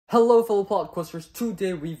Hello fellow BookQuesters,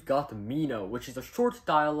 today we've got Meno, which is a short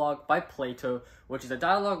dialogue by Plato, which is a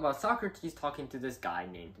dialogue about Socrates talking to this guy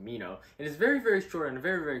named Meno. It is very, very short and a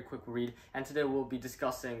very, very quick read, and today we'll be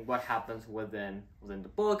discussing what happens within the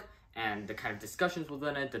book, and the kind of discussions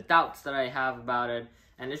within it, the doubts that I have about it,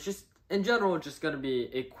 and it's just, in general, just gonna be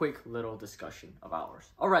a quick little discussion of ours.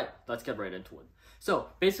 Alright, let's get right into it. So,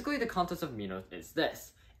 basically the context of Meno is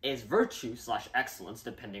this. Is virtue / excellence,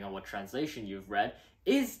 depending on what translation you've read,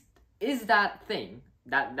 is that thing,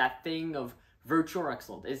 that thing of virtue or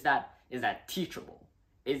excellence, is that teachable?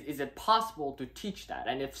 Is it possible to teach that?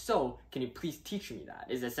 And if so, can you please teach me that?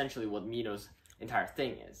 Is essentially what Meno's entire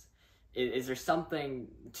thing is. Is there something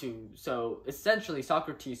to, so essentially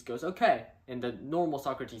Socrates goes, okay, in the normal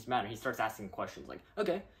Socrates manner, he starts asking questions like,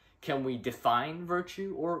 okay, can we define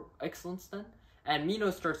virtue or excellence then? And Meno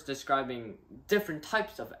starts describing different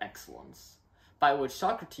types of excellence, by which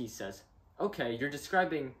Socrates says, okay, you're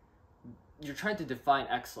trying to define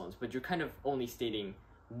excellence, but you're kind of only stating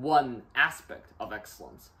one aspect of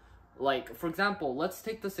excellence. Like, for example, let's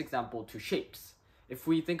take this example to shapes. If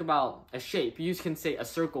we think about a shape, you can say a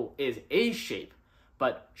circle is a shape,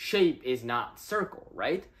 but shape is not circle,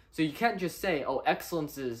 right? So you can't just say, oh,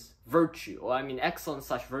 excellence is virtue. Or I mean,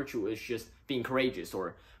 excellence / virtue is just being courageous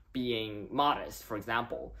or being modest, for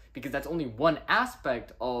example, because that's only one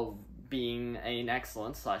aspect of being an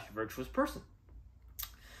excellent / virtuous person.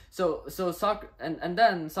 And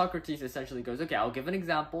then Socrates essentially goes, okay, I'll give an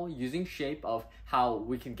example using shape of how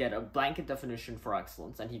we can get a blanket definition for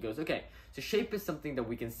excellence. And he goes, okay, so shape is something that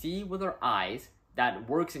we can see with our eyes that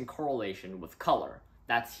works in correlation with color.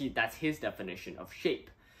 That's his definition of shape.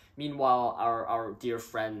 Meanwhile, our dear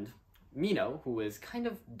friend Meno, who is kind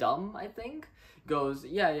of dumb, I think, goes,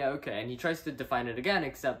 yeah, okay, and he tries to define it again,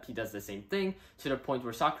 except he does the same thing, to the point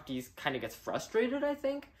where Socrates kind of gets frustrated, I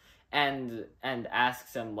think, and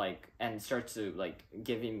asks him, like, and starts to, like,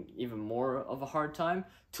 give him even more of a hard time,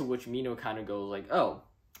 to which Meno kind of goes, like, oh,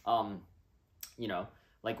 you know,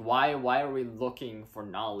 like, why are we looking for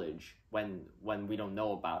knowledge when we don't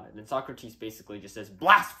know about it? And Socrates basically just says,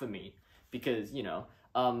 blasphemy, because, you know,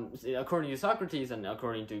 according to Socrates and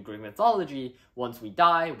according to Greek mythology, once we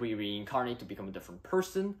die, we reincarnate to become a different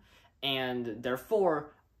person, and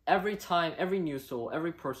therefore, every new soul,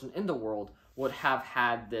 every person in the world would have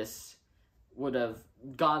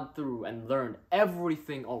gone through and learned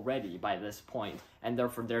everything already by this point, and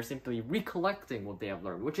therefore they're simply recollecting what they have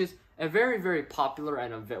learned, which is a very, very popular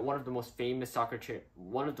and one of the most famous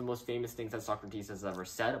things that Socrates has ever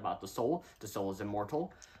said about the soul. The soul is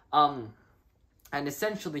immortal. And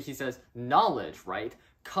essentially he says knowledge, right,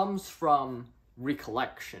 comes from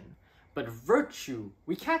recollection. But virtue,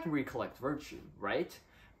 we can't recollect virtue, right?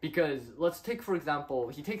 Because let's take, for example,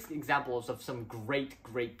 he takes examples of some great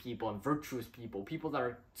people and virtuous people that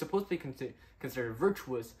are supposed to be considered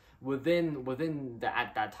virtuous at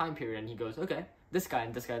that time period. And he goes, okay, this guy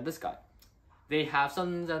and this guy and this guy. They have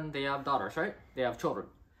sons and they have daughters, right? They have children.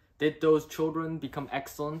 Did those children become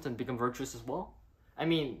excellent and become virtuous as well? I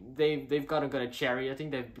mean, they've gotten good at charioting,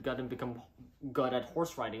 they've gotten become good at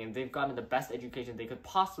horse riding, and they've gotten the best education they could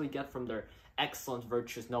possibly get from their excellent,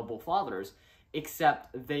 virtuous, noble fathers,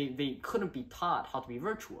 except they couldn't be taught how to be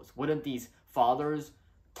virtuous. Wouldn't these fathers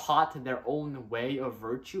taught their own way of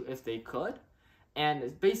virtue if they could?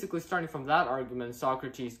 And basically, starting from that argument,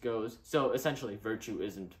 Socrates goes, so essentially, virtue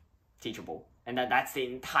isn't teachable. And that's the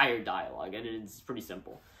entire dialogue, and it's pretty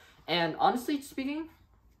simple. And honestly speaking,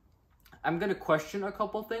 I'm going to question a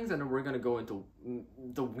couple things, and then we're going to go into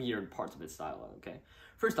the weird parts of his dialogue, okay?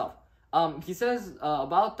 First off, he says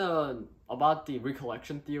about the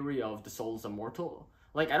recollection theory of the soul is immortal.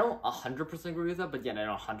 Like, I don't 100% agree with that, but yet I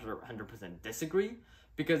don't 100% disagree,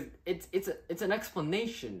 because it's an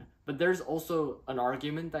explanation, but there's also an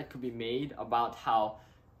argument that could be made about how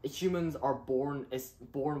humans are born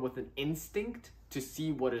with an instinct to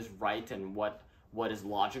see what is right and what is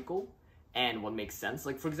logical and what makes sense.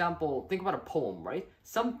 Like, for example, think about a poem, right?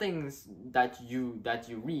 Some things that you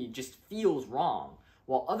read just feels wrong,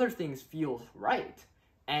 while other things feel right.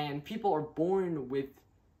 And people are born with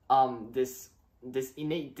this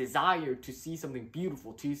innate desire to see something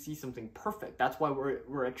beautiful, to see something perfect. That's why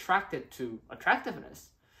we're attracted to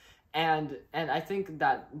attractiveness. And I think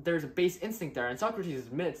that there's a base instinct there, and Socrates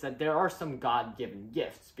admits that there are some God-given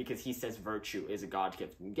gifts, because he says virtue is a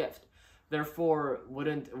God-given gift. Therefore,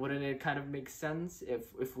 wouldn't it kind of make sense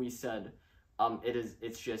if we said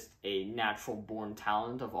it's just a natural born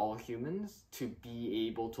talent of all humans to be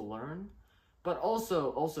able to learn? But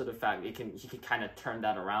also the fact he can kind of turn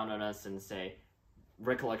that around on us and say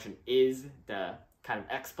recollection is the kind of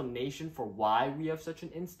explanation for why we have such an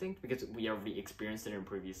instinct, because we already experienced it in a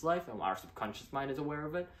previous life and our subconscious mind is aware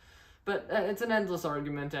of it. But it's an endless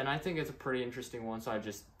argument, and I think it's a pretty interesting one, so I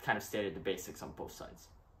just kind of stated the basics on both sides.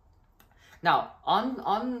 Now,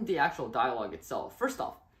 on the actual dialogue itself, first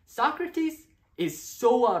off, Socrates is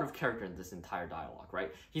so out of character in this entire dialogue,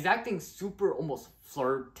 right? He's acting super almost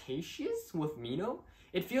flirtatious with Meno.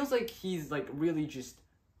 It feels like he's like really just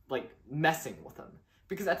like messing with him.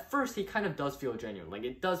 Because at first he kind of does feel genuine. Like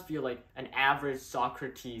it does feel like an average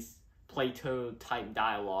Socrates Plato type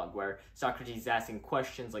dialogue where Socrates is asking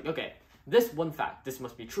questions like, okay, this one fact, this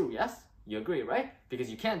must be true, yes? You agree, right?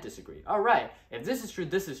 Because you can't disagree. All right, if this is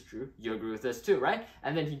true, you agree with this too, right?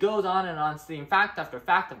 And then he goes on and on, saying fact after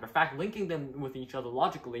fact after fact, linking them with each other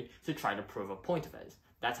logically to try to prove a point of his.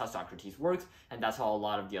 That's how Socrates works, and that's how a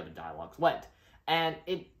lot of the other dialogues went. And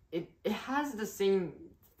it has the same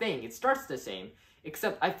thing. It starts the same,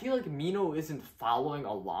 except I feel like Meno isn't following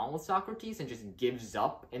along with Socrates and just gives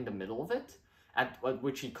up in the middle of it, at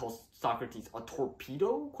which he calls Socrates a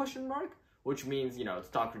torpedo, question mark? Which means, you know,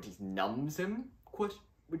 Socrates numbs him,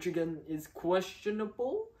 which again is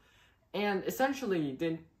questionable. And essentially,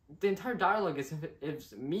 the entire dialogue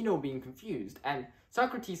is Meno being confused, and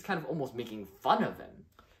Socrates kind of almost making fun of him.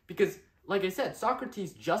 Because, like I said,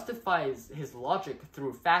 Socrates justifies his logic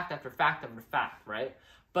through fact after fact after fact, right?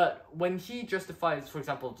 But when he justifies, for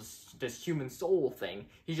example, this human soul thing,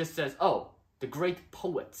 he just says, oh, the great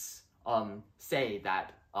poets say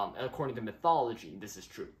that, according to mythology, this is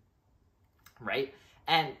true. Right?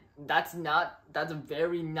 And that's a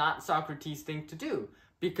very not Socrates thing to do,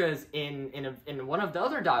 because in one of the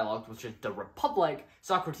other dialogues, which is the Republic,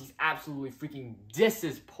 Socrates absolutely freaking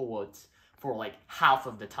disses poets for like half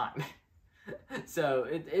of the time. So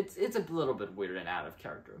it's a little bit weird and out of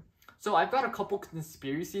character. So I've got a couple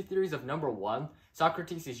conspiracy theories of number one,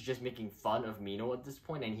 Socrates is just making fun of Meno at this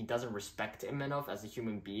point, and he doesn't respect him enough as a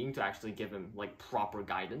human being to actually give him like proper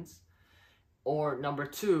guidance. Or number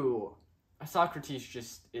two, Socrates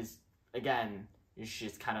just is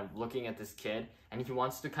just kind of looking at this kid, and he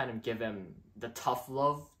wants to kind of give him the tough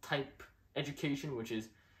love type education, which is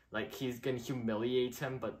like he's gonna humiliate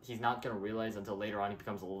him, but he's not gonna realize until later on he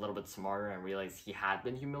becomes a little bit smarter and realize he had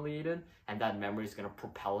been humiliated, and that memory is gonna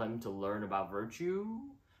propel him to learn about virtue,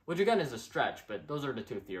 which again is a stretch, but those are the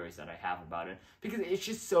two theories that I have about it, because it's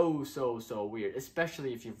just so weird,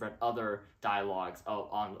 especially if you've read other dialogues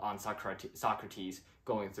on Socrates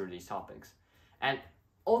going through these topics. And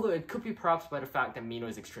although it could be perhaps by the fact that Meno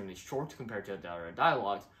is extremely short compared to the other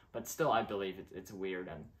dialogues, but still I believe it's weird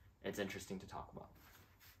and it's interesting to talk about.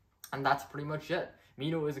 And that's pretty much it.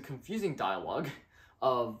 Meno is a confusing dialogue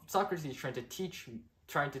of Socrates trying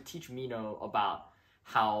to teach Meno about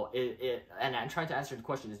how and trying to answer the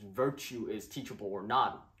question, is virtue is teachable or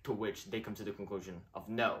not, to which they come to the conclusion of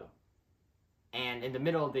no. And in the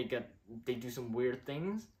middle they do some weird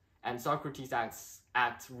things, and Socrates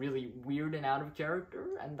acts really weird and out of character,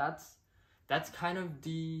 and that's kind of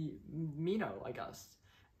the Meno, I guess.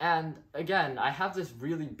 And again, I have this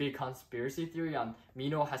really big conspiracy theory on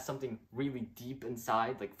Meno has something really deep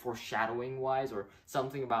inside, like foreshadowing-wise, or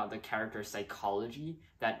something about the character's psychology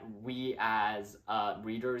that we as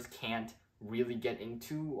readers can't really get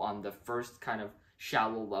into on the first kind of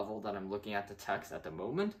shallow level that I'm looking at the text at the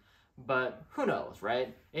moment. But who knows,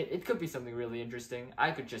 right? It could be something really interesting. I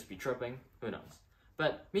could just be tripping. Who knows?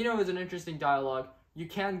 But Meno is an interesting dialogue. You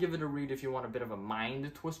can give it a read if you want a bit of a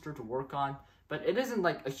mind twister to work on. But it isn't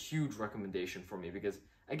like a huge recommendation for me because,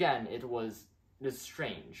 again, it's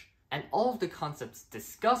strange. And all of the concepts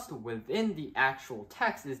discussed within the actual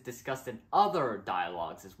text is discussed in other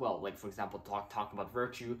dialogues as well. Like, for example, talk about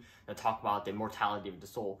virtue, talk about the immortality of the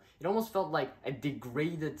soul. It almost felt like a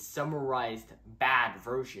degraded, summarized, bad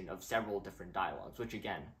version of several different dialogues, which,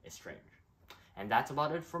 again, is strange. And that's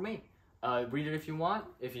about it for me. Read it if you want.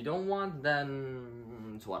 If you don't want,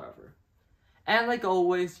 then it's whatever. And like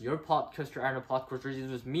always, your BookQuester and a BookQuester. This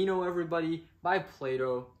was Meno, everybody, by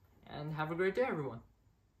Plato, and have a great day, everyone.